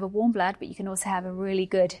 yes, you can have a warm blood, but you can also have a really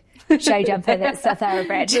good show jumper that's a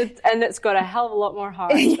thoroughbred. And it's got a hell of a lot more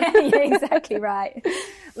heart. yeah, exactly right.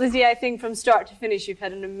 Lizzie, I think from start to finish, you've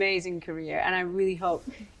had an amazing career, and I really hope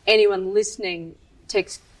anyone listening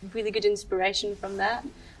takes really good inspiration from that.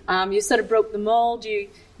 You sort of broke the mold. You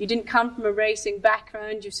didn't come from a racing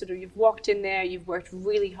background. You've walked in there. You've worked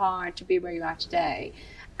really hard to be where you are today.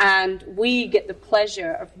 And we get the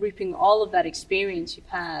pleasure of reaping all of that experience you've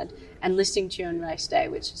had and listening to you on race day,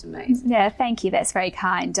 which is amazing. Yeah, thank you. That's very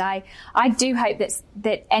kind. I do hope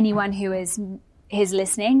that anyone who is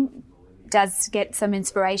listening does get some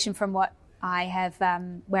inspiration from what I have,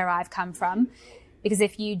 where I've come from. Because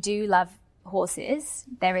if you do love horses,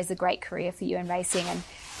 there is a great career for you in racing.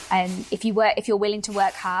 And if you're willing to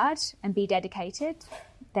work hard and be dedicated,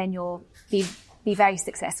 then you'll be very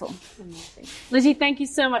successful. Amazing. Lizzie, thank you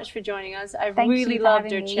so much for joining us. I really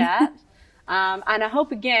loved our chat. And I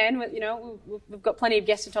hope again, we've got plenty of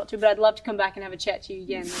guests to talk to, but I'd love to come back and have a chat to you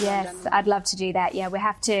again. Yes, I'd love to do that. Yeah, we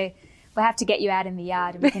have to get you out in the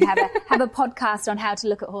yard and we can have a podcast on how to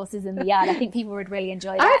look at horses in the yard. I think people would really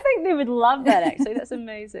enjoy that. I think they would love that, actually. That's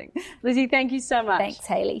amazing. Lizzie, thank you so much. Thanks,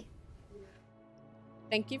 Hayley.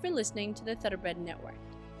 Thank you for listening to the Thoroughbred Network.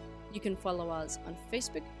 You can follow us on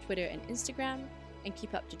Facebook, Twitter, and Instagram, and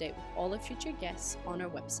keep up to date with all our future guests on our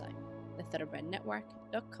website,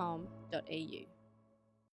 thethoroughbrednetwork.com.au.